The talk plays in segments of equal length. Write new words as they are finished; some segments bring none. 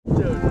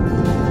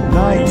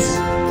Nice.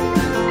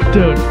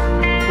 Dude,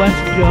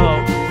 let's go.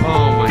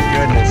 Oh my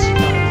goodness.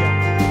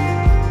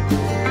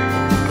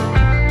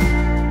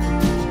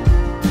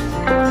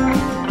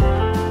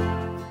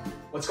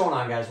 What's going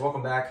on, guys?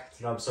 Welcome back to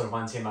another episode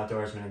of Team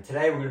Outdoorsman. And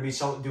today we're going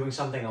to be doing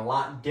something a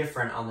lot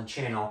different on the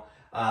channel.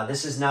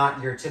 This is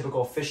not your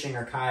typical fishing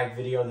or kayak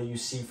video that you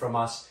see from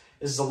us.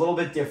 This is a little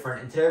bit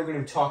different. And today we're going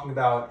to be talking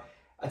about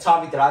a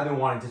topic that I've been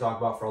wanting to talk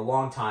about for a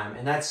long time,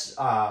 and that's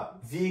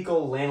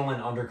vehicle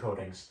lanolin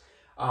undercoatings.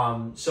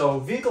 So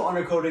vehicle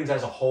undercoatings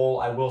as a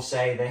whole, I will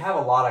say, they have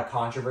a lot of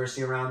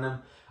controversy around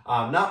them.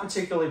 Not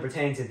particularly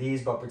pertaining to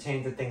these, but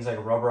pertaining to things like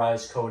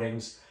rubberized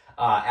coatings,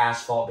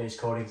 asphalt-based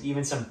coatings,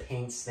 even some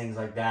paints, things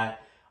like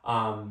that.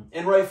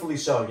 And rightfully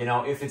so. You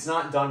know, if it's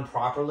not done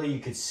properly, you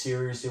could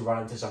seriously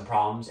run into some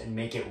problems and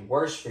make it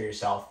worse for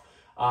yourself.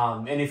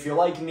 And if you're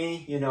like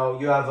me, you know,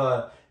 you have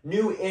a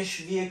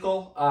new-ish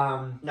vehicle,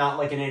 not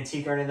like an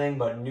antique or anything,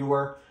 but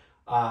newer,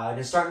 and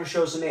it's starting to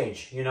show some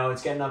age. You know,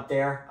 it's getting up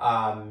there,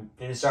 and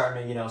it's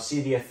starting to, you know,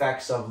 see the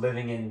effects of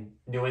living in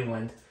New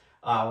England,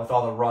 with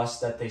all the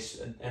rust that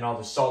and all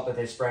the salt that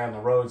they spray on the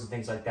roads and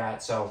things like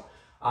that. So,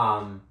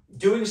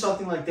 doing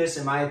something like this,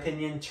 in my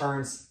opinion,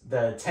 turns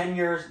the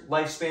 10-year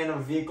lifespan of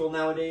a vehicle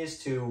nowadays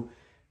to,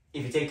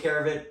 if you take care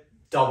of it,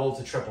 double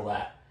to triple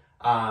that.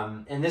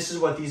 And this is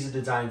what these are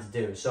designed to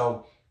do.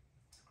 So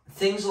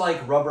things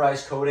like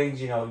rubberized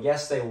coatings, you know,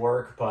 yes, they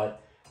work, but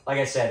like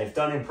I said, if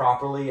done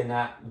improperly and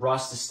that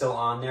rust is still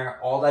on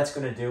there, all that's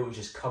going to do is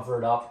just cover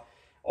it up.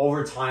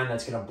 Over time,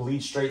 that's going to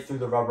bleed straight through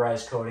the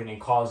rubberized coating and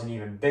cause an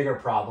even bigger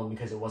problem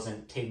because it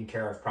wasn't taken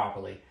care of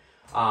properly.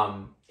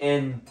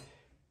 And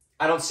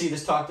I don't see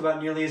this talked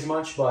about nearly as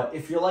much, but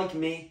if you're like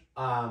me,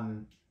 I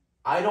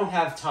don't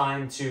have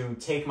time to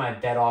take my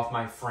bed off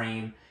my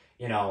frame,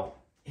 you know,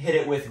 hit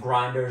it with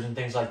grinders and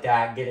things like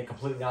that, get it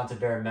completely down to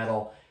bare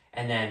metal,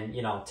 and then,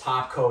 you know,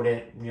 top coat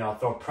it, you know,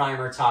 throw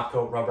primer, top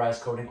coat,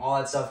 rubberized coating, all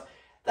that stuff.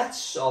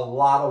 That's a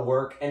lot of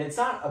work, and it's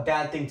not a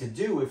bad thing to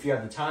do if you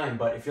have the time,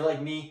 but if you're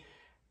like me,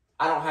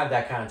 I don't have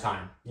that kind of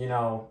time. You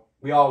know,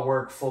 we all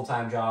work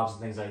full-time jobs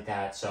and things like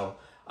that, so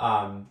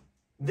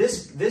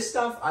this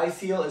stuff, I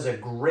feel, is a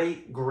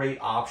great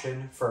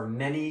option for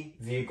many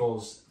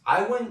vehicles.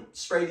 I wouldn't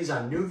spray these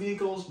on new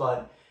vehicles,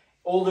 but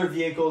older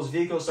vehicles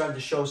starting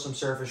to show some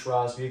surface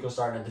rust, vehicles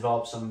starting to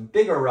develop some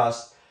bigger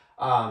rust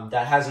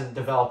that hasn't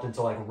developed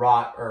into like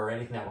rot or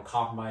anything that will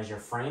compromise your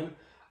frame.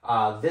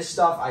 This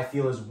stuff, I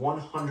feel, is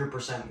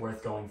 100%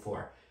 worth going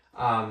for.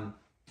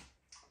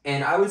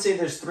 And I would say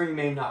there's three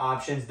main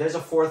options. There's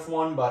a fourth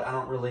one, but I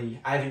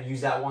haven't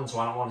used that one, so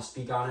I don't want to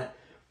speak on it.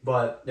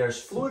 But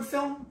there's fluid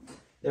film,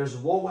 there's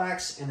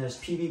WoolWax, and there's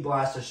PB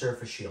Blaster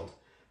Surface Shield.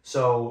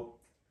 So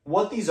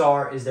what these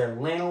are is they're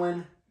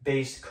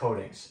lanolin-based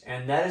coatings,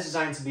 and that is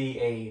designed to be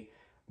a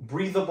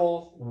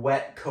breathable,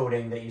 wet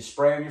coating that you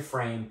spray on your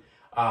frame.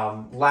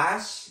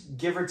 Lasts,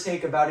 give or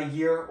take, about a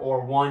year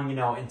or one, you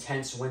know,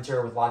 intense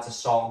winter with lots of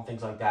salt and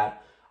things like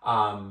that.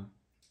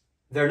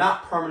 They're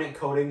not permanent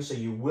coatings, so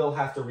you will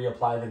have to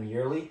reapply them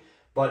yearly.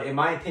 But in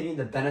my opinion,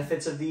 the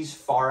benefits of these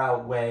far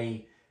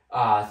outweigh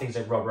things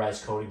like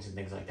rubberized coatings and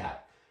things like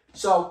that.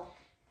 So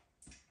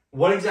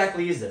what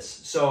exactly is this?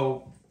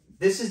 So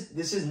this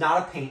is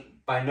not a paint.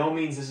 By no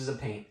means this is a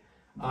paint.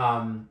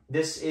 You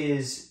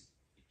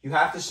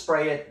have to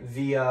spray it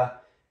via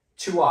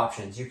two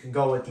options. You can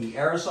go with the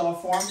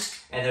aerosol forms,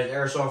 and there's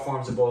aerosol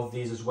forms of both of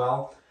these as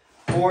well.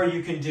 Or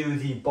you can do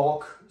the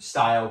bulk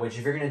style, which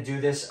if you're going to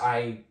do this,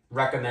 I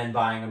recommend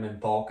buying them in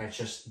bulk. It's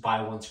just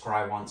buy once,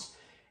 cry once.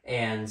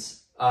 And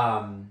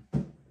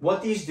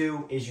what these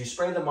do is you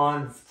spray them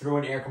on through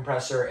an air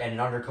compressor and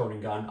an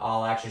undercoating gun.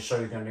 I'll actually show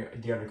you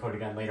the undercoating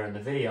gun later in the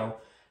video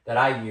that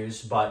I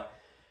use, but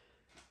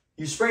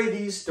you spray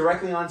these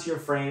directly onto your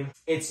frame.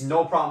 It's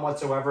no problem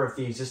whatsoever if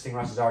the existing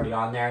rust is already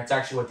on there. It's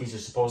actually what these are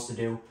supposed to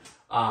do.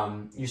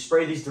 You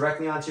spray these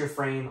directly onto your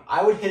frame.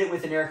 I would hit it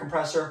with an air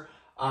compressor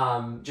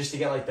just to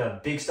get like the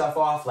big stuff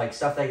off, like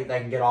stuff that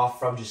can get off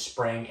from just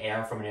spraying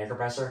air from an air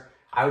compressor.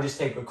 I would just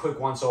take a quick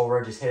once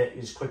over, just hit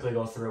it, just quickly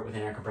go through it with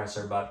an air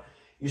compressor. But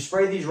you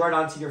spray these right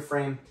onto your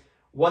frame.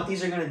 What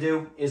these are going to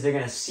do is they're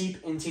going to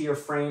seep into your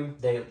frame.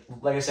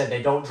 Like I said,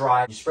 they don't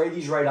dry. You spray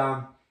these right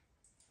on.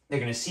 They're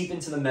going to seep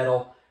into the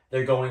metal.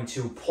 They're going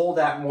to pull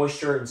that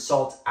moisture and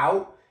salt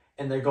out,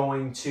 and they're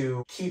going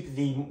to keep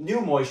the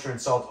new moisture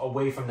and salt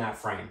away from that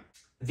frame.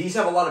 These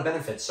have a lot of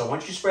benefits. So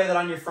once you spray that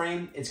on your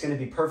frame, it's going to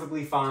be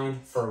perfectly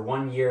fine for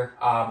 1 year.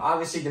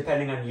 Obviously,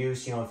 depending on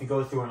use, you know, if you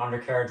go through an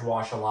undercarriage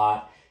wash a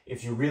lot,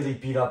 if you really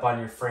beat up on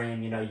your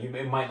frame, you know,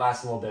 it might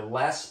last a little bit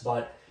less.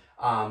 But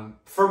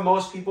for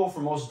most people, for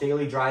most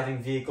daily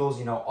driving vehicles,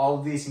 you know, all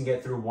of these can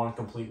get through one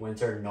complete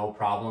winter, no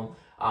problem.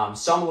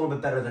 Some a little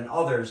bit better than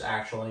others,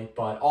 actually,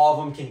 but all of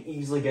them can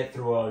easily get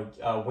through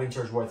a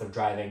winter's worth of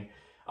driving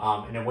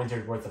and a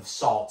winter's worth of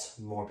salt,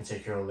 more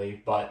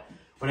particularly. But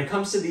when it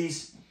comes to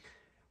these,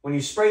 when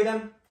you spray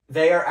them,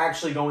 they are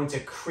actually going to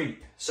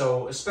creep.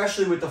 So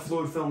especially with the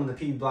fluid film and the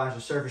PB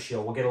Blaster Surface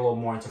Shield, we'll get a little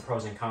more into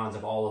pros and cons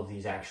of all of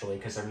these, actually,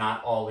 because they're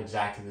not all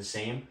exactly the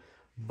same.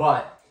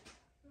 But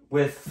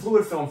With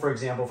fluid film, for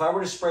example, if I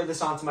were to spray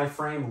this onto my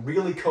frame,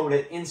 really coat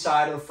it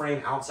inside of the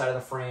frame, outside of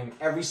the frame,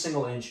 every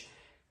single inch,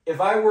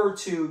 if I were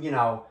to, you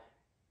know,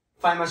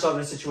 find myself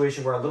in a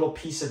situation where a little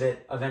piece of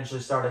it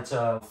eventually started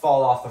to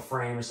fall off the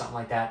frame or something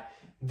like that,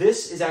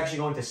 this is actually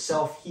going to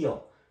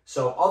self-heal.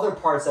 So other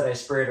parts that I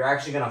sprayed are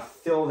actually going to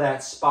fill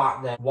that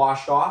spot that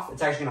washed off.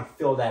 It's actually going to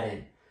fill that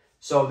in.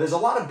 So there's a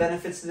lot of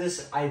benefits to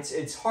this.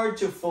 It's hard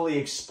to fully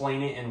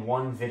explain it in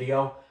one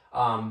video.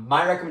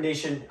 My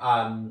recommendation,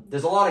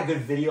 there's a lot of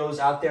good videos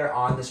out there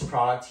on this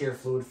product here,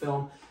 fluid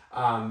film.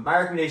 My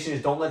recommendation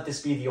is don't let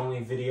this be the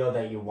only video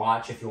that you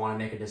watch if you want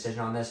to make a decision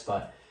on this.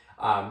 But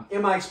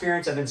in my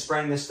experience, I've been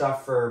spraying this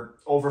stuff for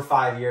over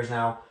 5 years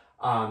now.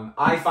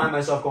 I find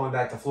myself going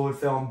back to fluid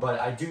film, but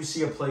I do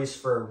see a place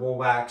for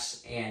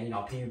WoolWax and, you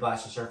know, PB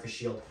Blast and Surface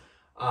Shield.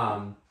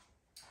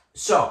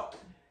 So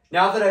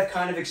now that I've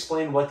kind of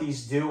explained what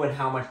these do and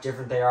how much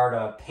different they are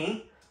to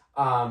paint,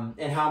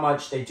 and how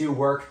much they do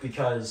work,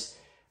 because,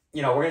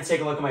 you know, we're going to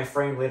take a look at my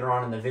frame later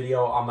on in the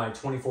video on my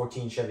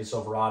 2014 Chevy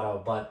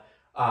Silverado, but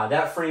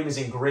that frame is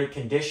in great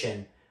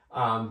condition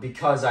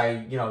because I,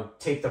 you know,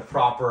 take the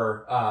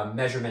proper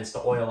measurements to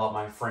oil out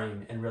my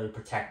frame and really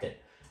protect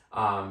it.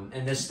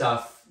 And this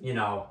stuff, you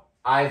know,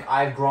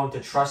 I've grown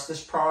to trust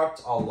this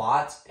product a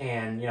lot,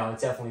 and, you know,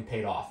 it's definitely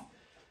paid off.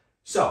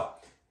 So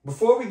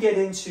before we get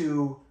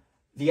into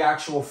the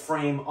actual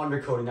frame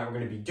undercoating that we're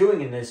going to be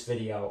doing in this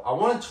video, I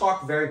want to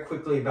talk very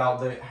quickly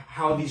about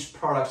how these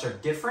products are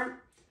different,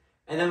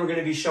 and then we're going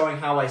to be showing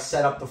how I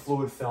set up the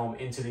fluid film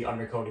into the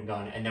undercoating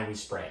gun, and then we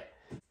spray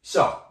it.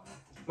 So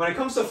when it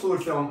comes to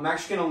fluid film, I'm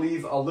actually going to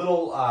leave a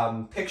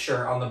little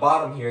picture on the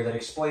bottom here that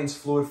explains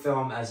fluid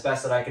film as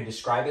best that I can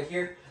describe it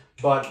here,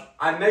 but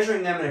I'm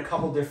measuring them in a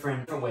couple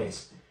different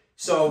ways.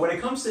 So when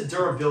it comes to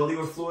durability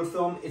with fluid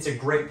film, it's a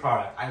great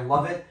product. I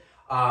love it.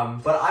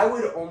 But I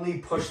would only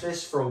push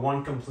this for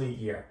 1 complete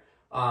year.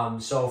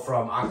 So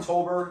from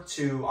October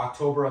to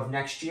October of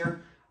next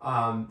year,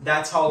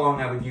 that's how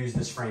long I would use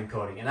this frame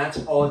coating. And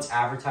that's all it's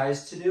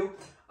advertised to do.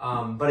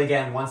 But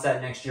again, once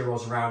that next year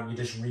rolls around, you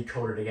just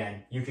recoat it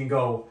again. You can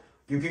go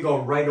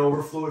right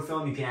over fluid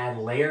film. You can add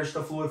layers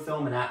to fluid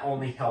film, and that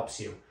only helps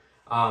you.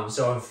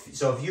 So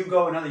if you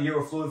go another year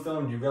with fluid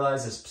film and you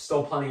realize there's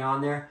still plenty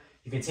on there,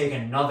 you can take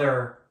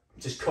another,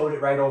 just coat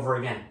it right over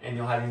again, and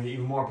you'll have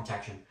even more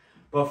protection.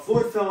 But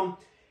fluid film,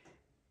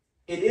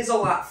 it is a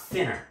lot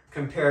thinner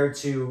compared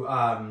to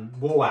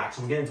WoolWax.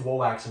 I'm getting to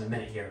WoolWax in a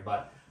minute here,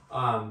 but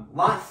a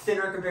lot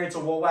thinner compared to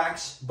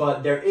WoolWax,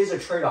 but there is a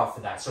trade-off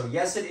for that. So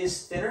yes, it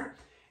is thinner,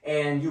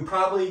 and you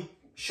probably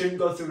shouldn't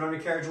go through an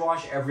undercarriage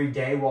wash every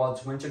day while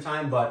it's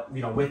wintertime, but,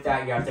 you know, with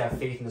that, you have to have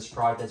faith in this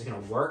product that's going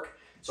to work.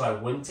 So I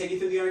wouldn't take it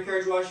through the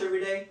undercarriage wash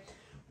every day,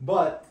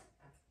 but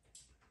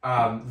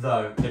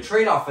the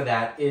trade-off for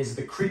that is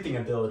the creeping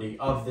ability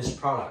of this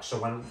product.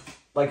 So when,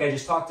 like I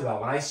just talked about,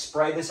 when I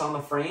spray this on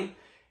the frame,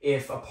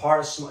 if a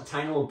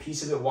tiny little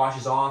piece of it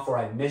washes off, or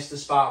I missed the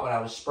spot when I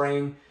was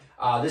spraying,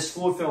 this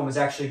fluid film is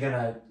actually going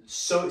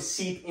to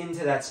seep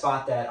into that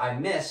spot that I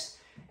missed,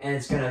 and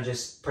it's going to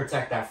just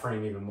protect that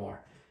frame even more.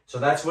 So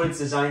that's what it's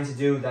designed to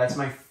do. That's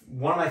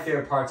one of my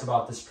favorite parts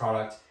about this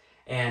product.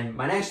 And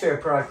my next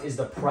favorite product is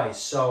the price.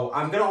 So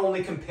I'm going to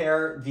only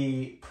compare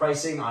the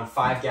pricing on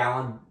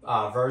 5-gallon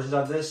versions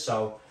of this.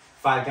 So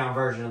 5-gallon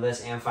version of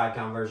this and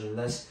 5-gallon version of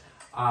this.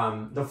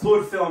 The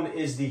fluid film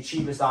is the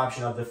cheapest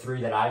option of the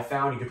 3 that I've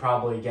found. You could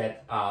probably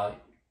get a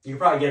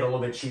little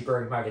bit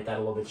cheaper. You might get that a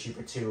little bit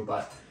cheaper too,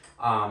 but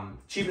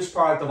cheapest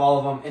product of all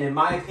of them. And in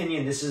my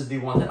opinion, this is the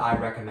one that I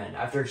recommend.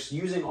 After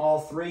using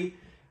all 3,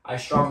 I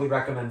strongly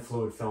recommend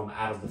fluid film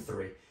out of the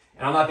 3.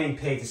 And I'm not being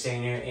paid to say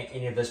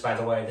any of this, by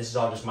the way. This is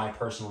all just my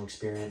personal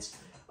experience.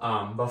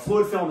 But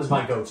fluid film is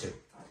my go-to.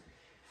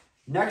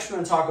 Next, we're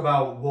going to talk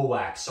about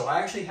WoolWax. So I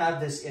actually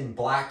have this in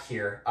black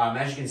here.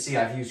 As you can see,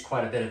 I've used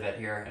quite a bit of it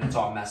here, and it's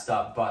all messed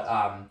up.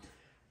 But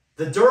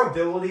the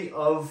durability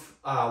of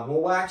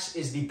WoolWax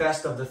is the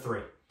best of the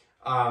 3.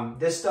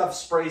 This stuff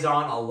sprays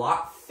on a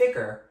lot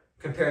thicker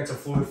compared to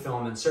fluid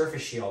film and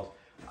Surface Shield.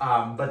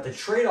 But the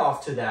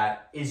trade-off to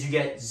that is you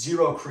get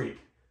 0 creep,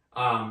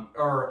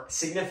 or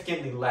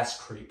significantly less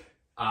creep,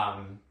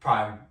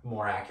 probably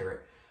more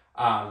accurate.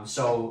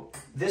 So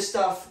this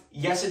stuff,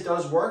 yes, it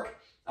does work.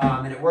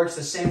 And it works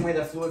the same way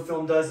that fluid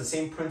film does, the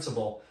same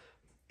principle.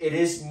 It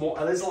is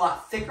a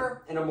lot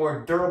thicker and a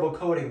more durable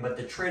coating, but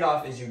the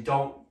trade-off is you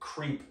don't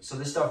creep. So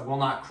this stuff will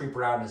not creep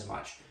around as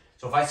much.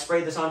 So if I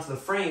spray this onto the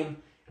frame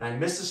and I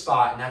miss a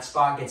spot, and that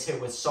spot gets hit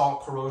with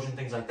salt, corrosion,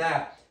 things like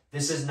that,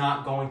 this is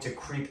not going to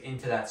creep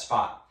into that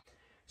spot.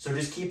 So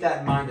just keep that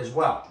in mind as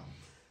well.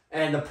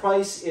 And the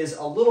price is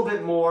a little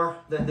bit more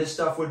than this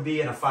stuff would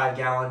be in a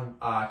 5-gallon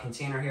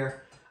container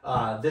here.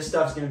 This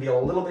stuff's going to be a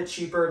little bit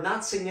cheaper,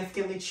 not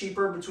significantly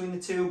cheaper between the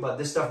 2, but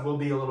this stuff will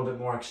be a little bit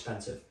more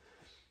expensive.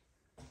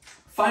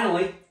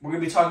 Finally, we're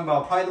going to be talking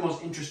about probably the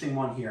most interesting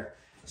one here.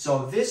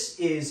 So this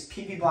is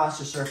PB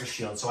Blaster Surface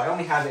Shield. So I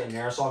only have it in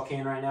an aerosol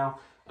can right now.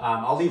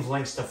 I'll leave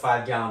links to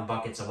 5-gallon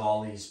buckets of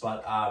all these,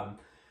 but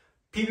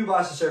PB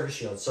Blaster Surface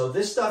Shield. So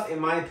this stuff, in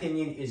my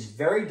opinion, is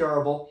very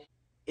durable.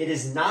 It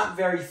is not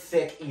very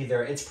thick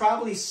either. It's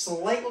probably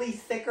slightly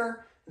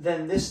thicker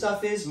than this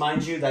stuff is.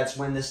 Mind you, that's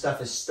when this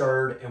stuff is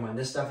stirred and when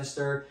this stuff is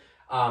stirred.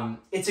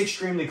 It's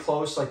extremely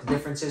close. Like, the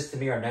differences to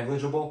me are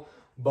negligible.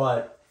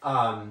 But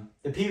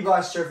the PB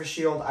Glass Surface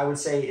Shield, I would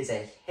say, is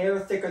a hair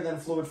thicker than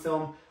fluid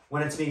film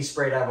when it's being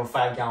sprayed out of a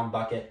 5-gallon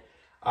bucket.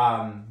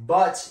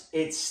 But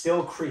it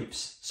still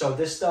creeps. So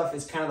this stuff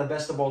is kind of the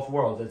best of both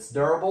worlds. It's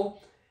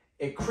durable,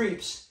 it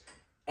creeps,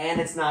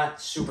 and it's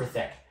not super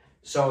thick.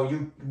 So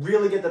you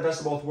really get the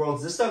best of both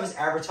worlds. This stuff is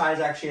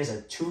advertised actually as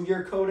a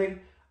 2-year coating.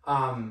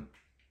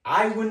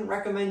 I wouldn't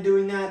recommend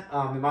doing that.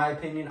 In my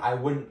opinion, I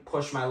wouldn't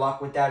push my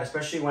luck with that,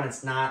 especially when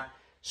it's not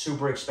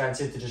super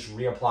expensive to just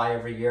reapply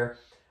every year.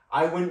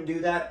 I wouldn't do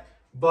that,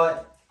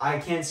 but I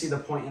can see the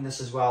point in this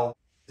as well.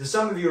 To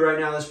some of you right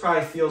now, this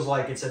probably feels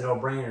like it's a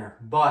no-brainer,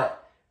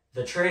 but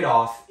the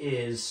trade-off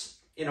is,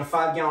 in a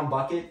 5-gallon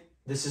bucket,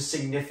 this is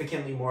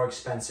significantly more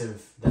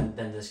expensive than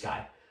this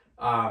guy.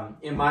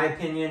 In my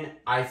opinion,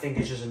 I think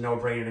it's just a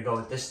no-brainer to go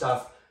with this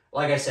stuff.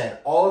 Like I said,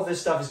 all of this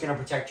stuff is going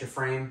to protect your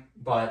frame,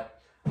 but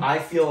I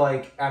feel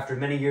like after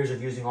many years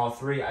of using all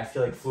three, I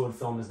feel like fluid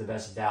film is the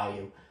best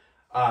value.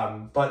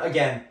 But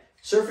again,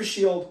 Surface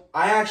Shield,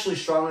 I actually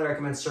strongly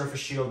recommend Surface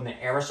Shield in the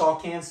aerosol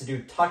cans to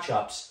do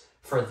touch-ups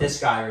for this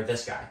guy or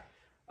this guy.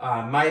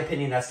 In my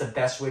opinion, that's the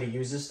best way to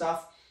use this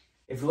stuff.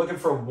 If you're looking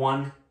for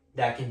one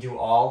that can do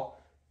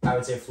all, I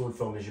would say fluid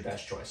film is your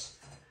best choice.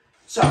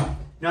 So,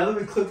 now that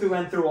we quickly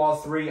went through all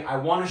three, I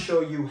want to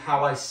show you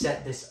how I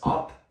set this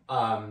up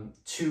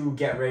to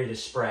get ready to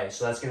spray.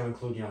 So that's going to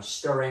include, you know,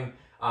 stirring,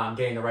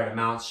 getting the right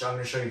amount. So I'm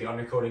going to show you the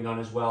undercoating gun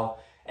as well.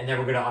 And then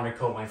we're going to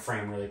undercoat my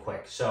frame really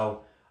quick.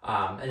 So,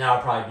 and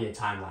that'll probably be a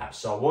time lapse.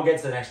 So we'll get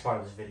to the next part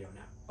of this video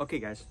now. Okay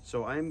guys,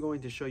 so I am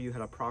going to show you how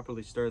to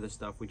properly stir this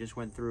stuff. We just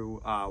went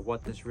through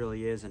what this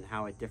really is and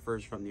how it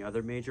differs from the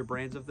other major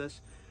brands of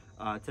this.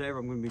 Today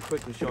I'm going to be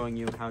quickly showing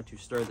you how to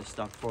stir this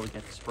stuff before we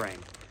get to spraying.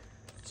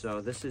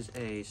 So this is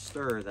a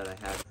stir that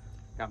I have.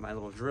 Got my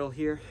little drill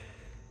here.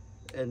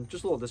 And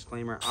just a little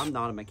disclaimer, I'm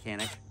not a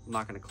mechanic. I'm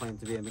not going to claim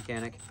to be a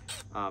mechanic.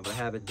 But I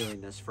have been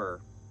doing this for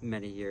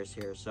many years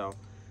here. So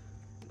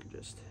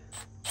just...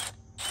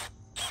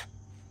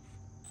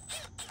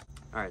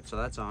 Alright, so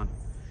that's on.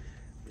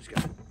 Just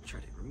got to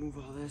try to remove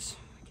all this.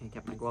 I can't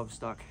get my gloves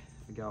stuck. There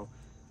we go.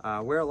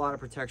 Wear a lot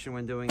of protection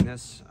when doing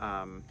this.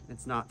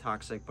 It's not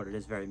toxic, but it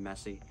is very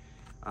messy.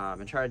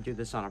 And try to do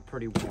this on a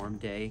pretty warm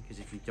day, because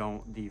if you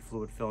don't, the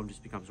fluid film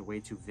just becomes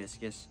way too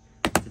viscous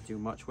to do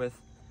much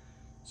with.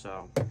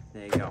 So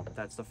there you go.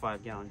 That's the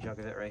 5-gallon jug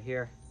of it right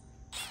here.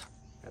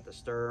 Got the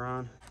stirrer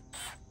on.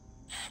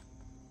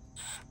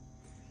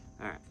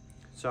 All right,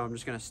 so I'm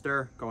just gonna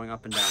stir going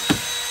up and down.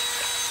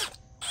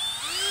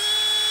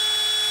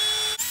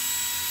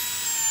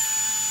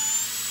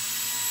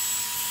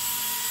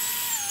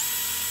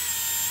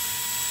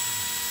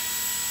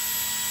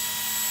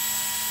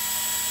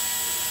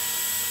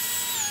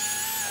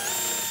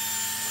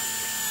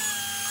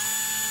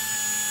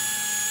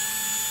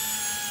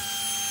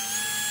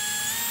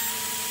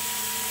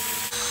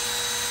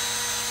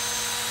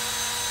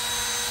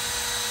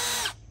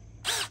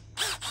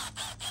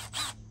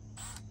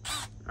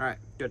 All right,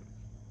 good.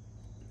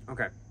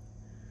 Okay,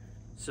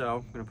 so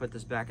I'm gonna put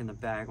this back in the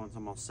bag once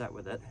I'm all set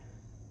with it,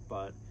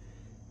 but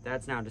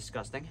that's now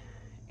disgusting.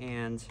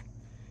 And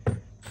all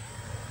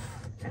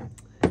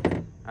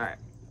right,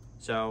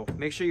 so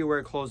make sure you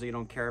wear clothes that you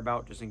don't care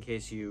about, just in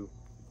case you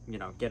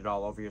know, get it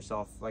all over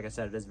yourself. Like I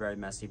said, it is very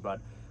messy,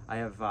 but I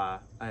have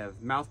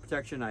mouth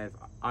protection, I have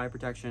eye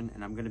protection,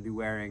 and I'm gonna be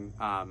wearing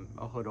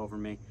a hood over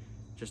me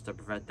just to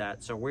prevent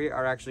that. So we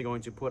are actually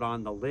going to put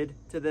on the lid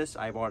to this.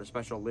 I bought a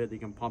special lid that you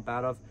can pump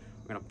out of.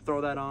 We're gonna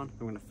throw that on.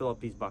 We're gonna fill up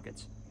these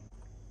buckets.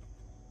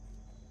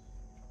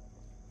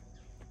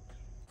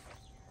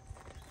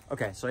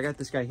 Okay, so I got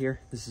this guy here.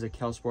 This is a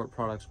Kelsport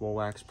Products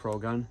WoolWax Pro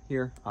gun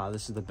here.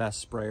 This is the best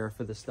sprayer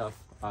for this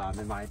stuff,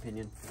 in my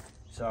opinion.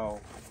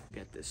 So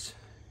get this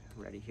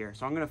ready here.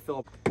 So I'm gonna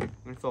fill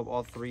up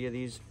all three of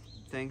these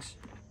things.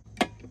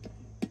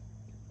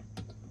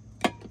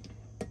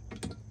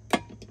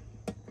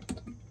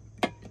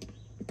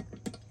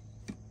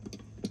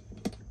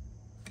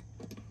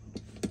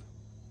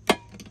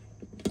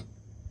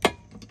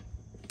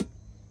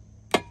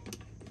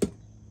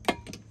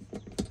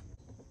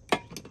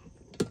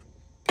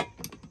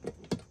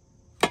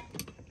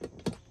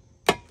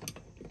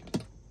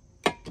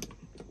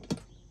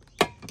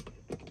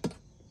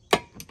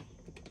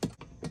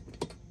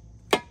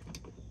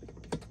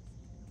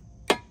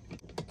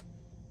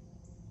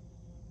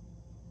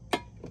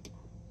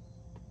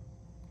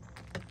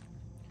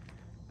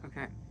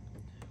 Okay,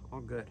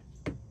 all good.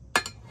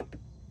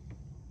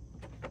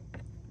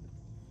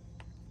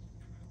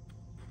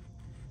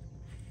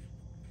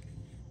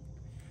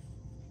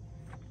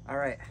 All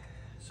right,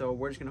 so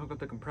we're just gonna hook up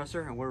the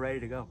compressor and we're ready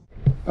to go.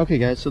 Okay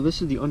guys, so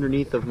this is the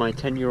underneath of my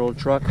 10-year-old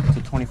truck. It's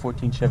a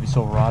 2014 Chevy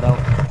Silverado.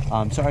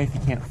 Sorry if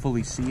you can't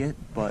fully see it,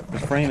 but the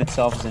frame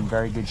itself is in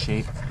very good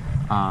shape.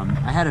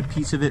 I had a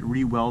piece of it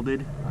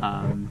re-welded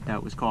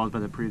that was caused by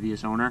the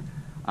previous owner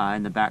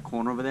in the back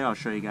corner over there. I'll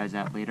show you guys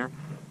that later.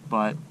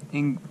 but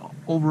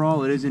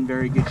overall it is in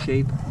very good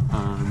shape.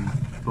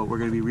 But we're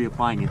going to be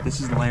reapplying it. This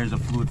is the layers of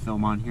fluid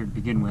film on here to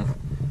begin with.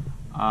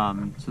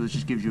 So this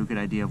just gives you a good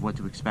idea of what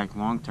to expect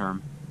long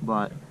term.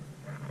 But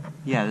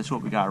yeah, this is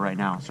what we got right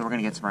now. So we're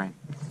going to get spraying.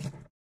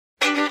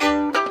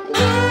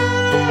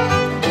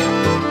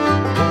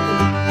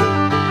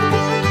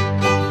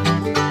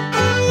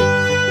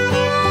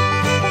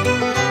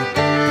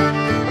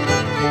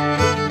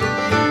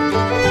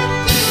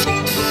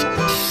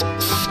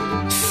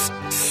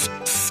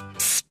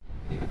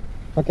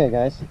 Okay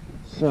guys,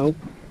 so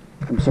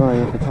I'm sorry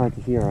if it's hard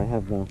to hear. I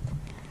have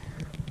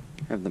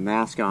the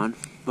mask on,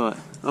 but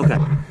okay.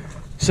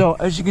 So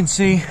as you can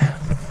see,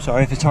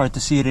 sorry if it's hard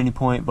to see at any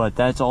point, but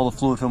that's all the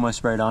fluid film I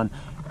sprayed on.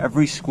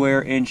 Every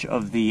square inch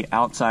of the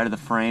outside of the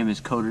frame is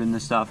coated in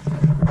this stuff.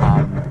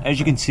 As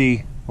you can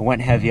see, I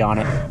went heavy on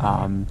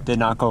it. Did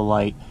not go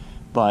light,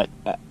 but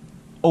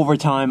over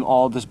time,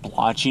 all this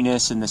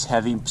blotchiness and this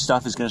heavy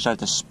stuff is going to start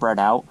to spread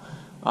out.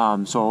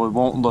 So it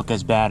won't look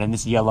as bad, and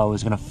this yellow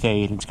is going to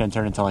fade. It's going to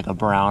turn into like a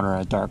brown or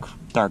a dark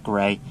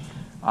gray.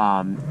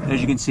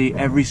 As you can see,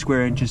 every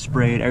square inch is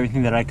sprayed,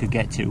 everything that I could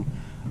get to.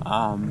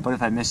 But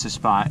if I miss a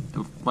spot,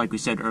 like we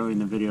said earlier in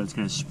the video, it's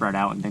going to spread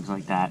out and things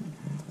like that.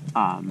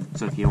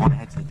 So if you want to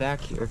head to the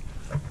back here,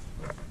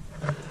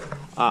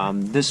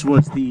 this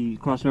was the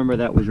crossmember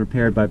that was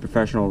repaired by a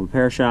professional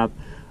repair shop.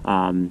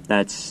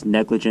 That's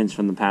negligence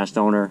from the past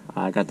owner.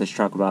 I got this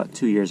truck about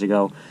 2 years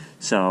ago,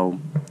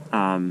 so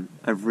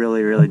I've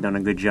really done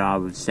a good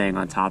job of staying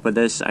on top of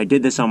this. I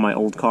did this on my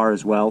old car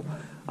as well.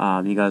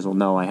 You guys will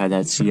know I had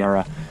that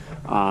Sierra.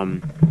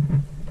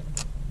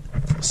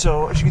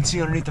 So as you can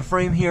see underneath the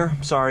frame here,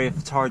 sorry if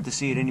it's hard to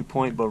see at any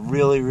point, but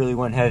really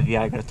went heavy.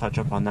 I got to touch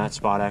up on that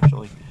spot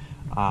actually.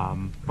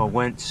 But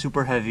went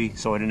super heavy,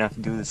 so I didn't have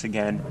to do this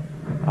again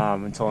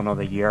until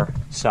another year.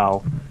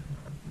 So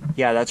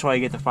yeah, that's why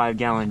you get the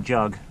 5-gallon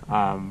jug.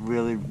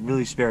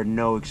 Really spared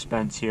no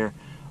expense here.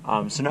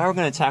 So now we're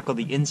going to tackle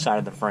the inside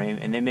of the frame,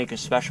 and they make a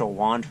special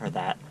wand for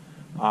that.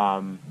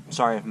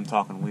 Sorry if I'm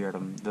talking weird.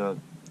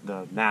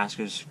 The mask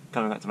is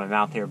coming up to my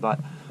mouth here, but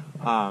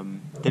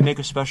they make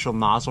a special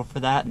nozzle for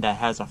that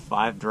has a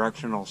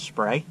 5-directional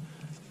spray,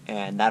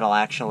 and that'll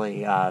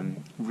actually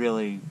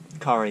really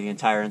cover the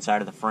entire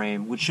inside of the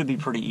frame, which should be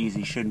pretty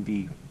easy. Should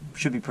be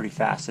pretty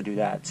fast to do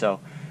that. So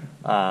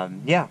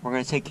yeah, we're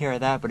going to take care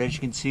of that, but as you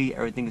can see,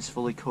 everything is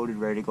fully coated,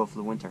 ready to go for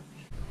the winter.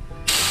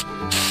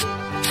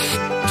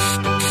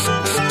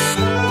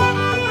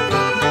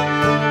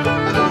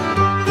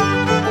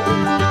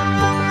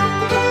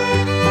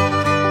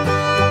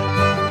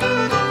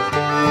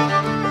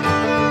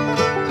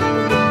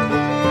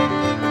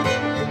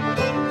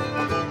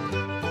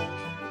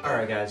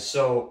 Alright guys,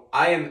 so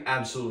I am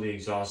absolutely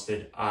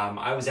exhausted.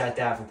 I was at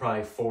that for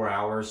probably 4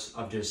 hours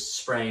of just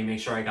spraying, make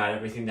sure I got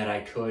everything that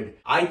I could.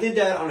 I did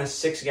that on a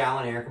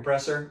 6-gallon air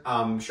compressor.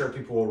 I'm sure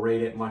people will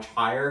rate it much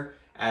higher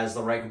as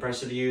the right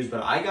compressor to use,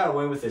 but I got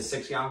away with a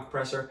 6-gallon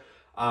compressor.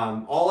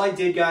 All I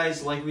did,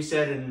 guys, like we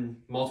said in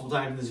multiple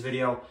times in this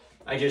video,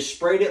 I just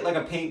sprayed it like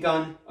a paint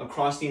gun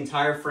across the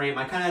entire frame.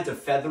 I kind of had to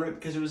feather it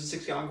because it was a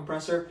 6-gallon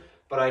compressor,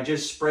 but I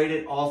just sprayed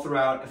it all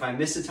throughout. If I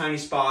missed a tiny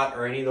spot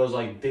or any of those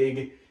like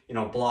big, you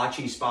know,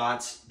 blotchy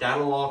spots,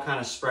 that'll all kind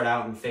of spread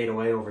out and fade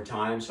away over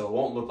time, so it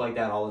won't look like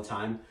that all the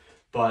time.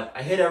 But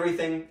I hit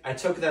everything. I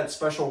took that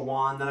special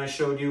wand that I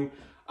showed you.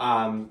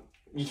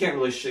 You can't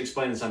really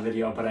explain this on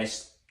video, but I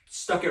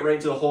stuck it right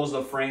into the holes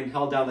of the frame,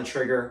 held down the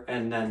trigger,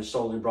 and then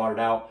slowly brought it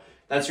out.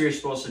 That's what you're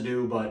supposed to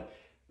do, but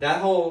that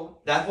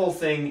whole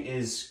thing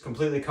is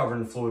completely covered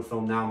in fluid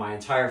film now. My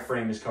entire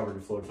frame is covered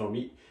in fluid film.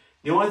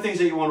 The only things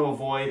that you want to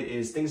avoid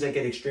is things that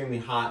get extremely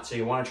hot, so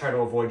you want to try to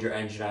avoid your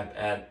engine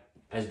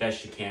as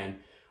best you can.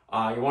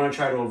 You want to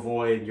try to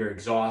avoid your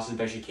exhaust as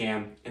best you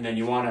can, and then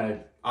you want to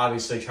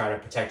obviously try to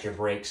protect your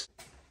brakes.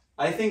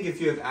 I think if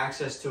you have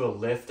access to a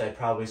lift, I'd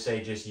probably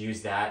say just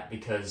use that,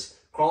 because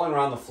crawling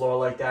around the floor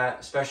like that,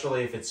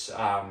 especially if it's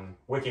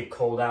wicked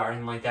cold out or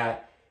anything like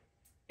that,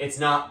 it's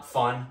not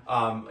fun.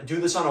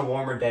 Do this on a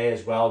warmer day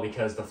as well,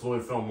 because the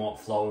fluid film won't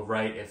flow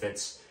right if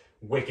it's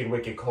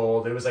wicked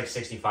cold. It was like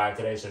 65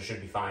 today, so it should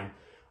be fine.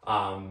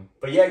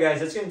 But yeah, guys,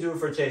 that's going to do it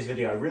for today's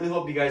video. I really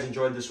hope you guys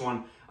enjoyed this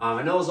one.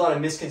 I know there's a lot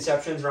of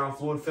misconceptions around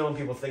fluid film,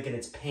 people thinking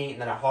it's paint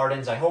and that it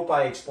hardens. I hope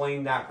I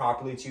explained that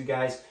properly to you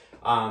guys.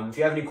 If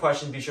you have any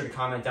questions, be sure to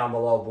comment down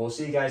below. But we'll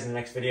see you guys in the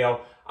next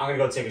video. I'm going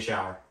to go take a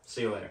shower.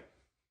 See you later.